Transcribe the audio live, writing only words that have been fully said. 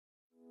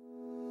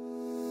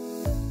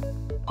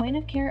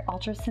Point-of-care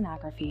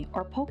ultrasonography,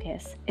 or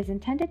POCUS, is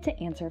intended to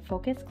answer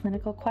focused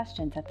clinical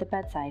questions at the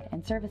bedside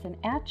and serve as an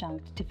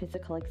adjunct to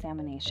physical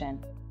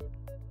examination.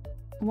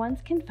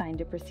 Once confined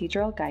to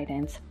procedural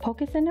guidance,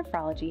 POCUS in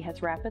nephrology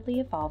has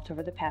rapidly evolved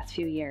over the past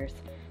few years.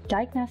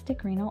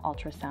 Diagnostic renal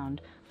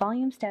ultrasound,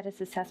 volume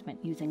status assessment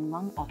using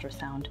lung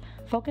ultrasound,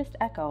 focused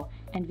echo,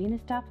 and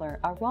venous Doppler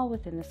are well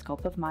within the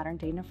scope of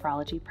modern-day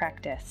nephrology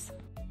practice.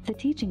 The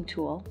teaching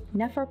tool,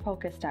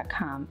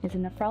 NephroPOCUS.com, is a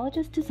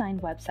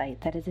nephrologist-designed website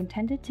that is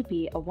intended to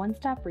be a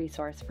one-stop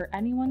resource for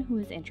anyone who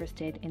is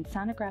interested in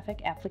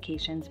sonographic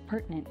applications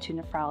pertinent to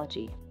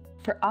nephrology.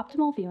 For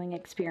optimal viewing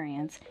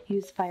experience,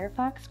 use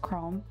Firefox,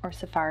 Chrome, or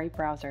Safari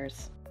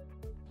browsers.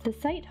 The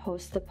site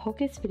hosts the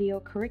POCUS video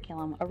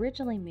curriculum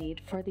originally made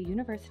for the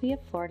University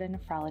of Florida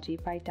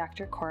Nephrology by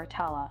Dr.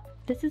 Koratala.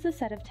 This is a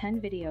set of 10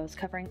 videos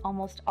covering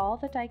almost all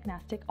the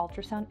diagnostic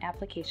ultrasound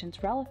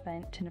applications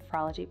relevant to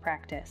nephrology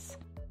practice,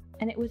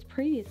 and it was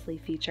previously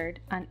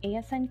featured on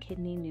ASN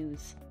Kidney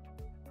News.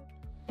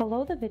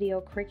 Below the video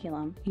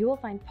curriculum, you will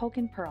find Poke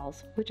and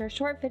Pearls, which are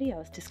short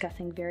videos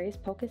discussing various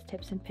POCUS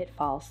tips and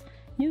pitfalls.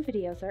 New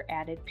videos are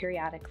added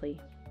periodically.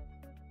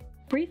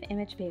 Brief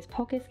image-based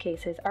POCUS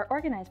cases are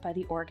organized by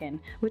the organ,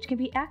 which can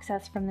be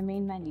accessed from the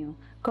main menu.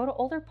 Go to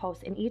older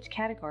posts in each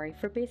category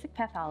for basic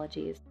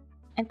pathologies,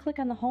 and click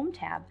on the Home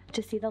tab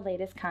to see the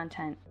latest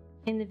content.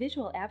 In the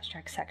visual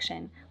abstract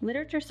section,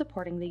 literature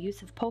supporting the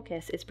use of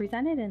POCUS is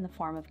presented in the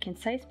form of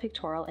concise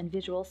pictorial and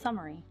visual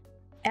summary.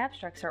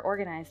 Abstracts are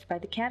organized by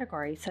the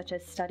category, such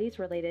as studies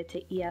related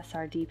to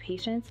ESRD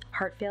patients,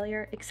 heart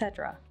failure,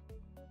 etc.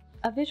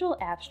 A visual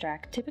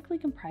abstract typically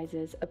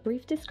comprises a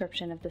brief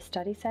description of the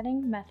study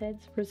setting,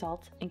 methods,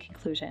 results, and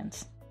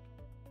conclusions.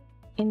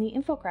 In the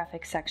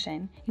infographics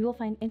section, you will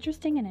find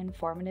interesting and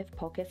informative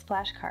POCUS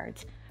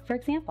flashcards. For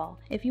example,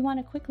 if you want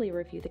to quickly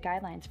review the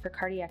guidelines for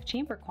cardiac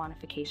chamber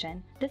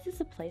quantification, this is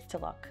the place to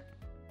look.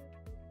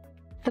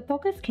 The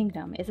POCUS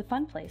Kingdom is a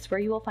fun place where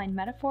you will find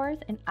metaphors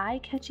and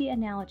eye-catchy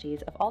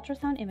analogies of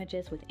ultrasound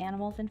images with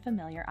animals and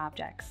familiar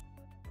objects.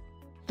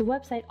 The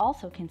website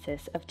also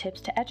consists of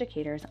tips to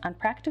educators on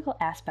practical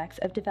aspects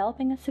of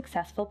developing a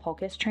successful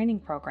POCUS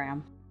training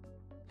program.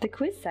 The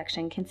quiz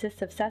section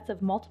consists of sets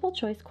of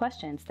multiple-choice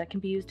questions that can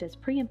be used as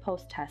pre- and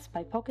post-tests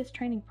by POCUS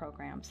training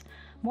programs.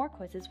 More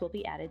quizzes will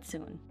be added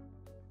soon.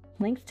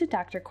 Links to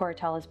Dr.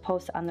 Koratala's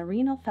posts on the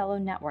Renal Fellow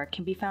Network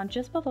can be found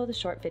just below the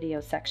short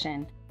videos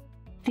section.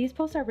 These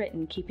posts are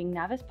written keeping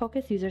novice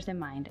POCUS users in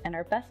mind and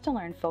are best to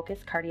learn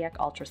focused cardiac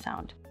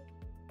ultrasound.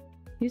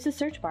 Use the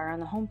search bar on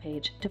the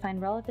homepage to find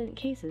relevant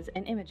cases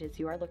and images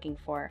you are looking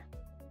for.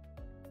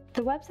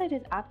 The website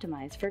is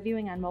optimized for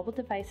viewing on mobile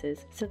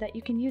devices so that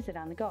you can use it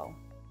on the go.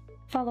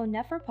 Follow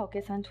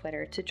NephroPOCUS on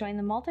Twitter to join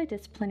the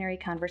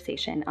multidisciplinary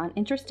conversation on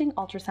interesting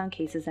ultrasound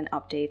cases and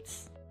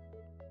updates.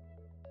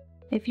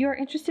 If you are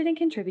interested in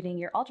contributing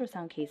your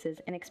ultrasound cases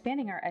and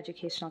expanding our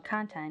educational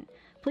content,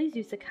 please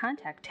use the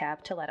Contact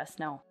tab to let us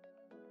know.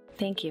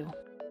 Thank you.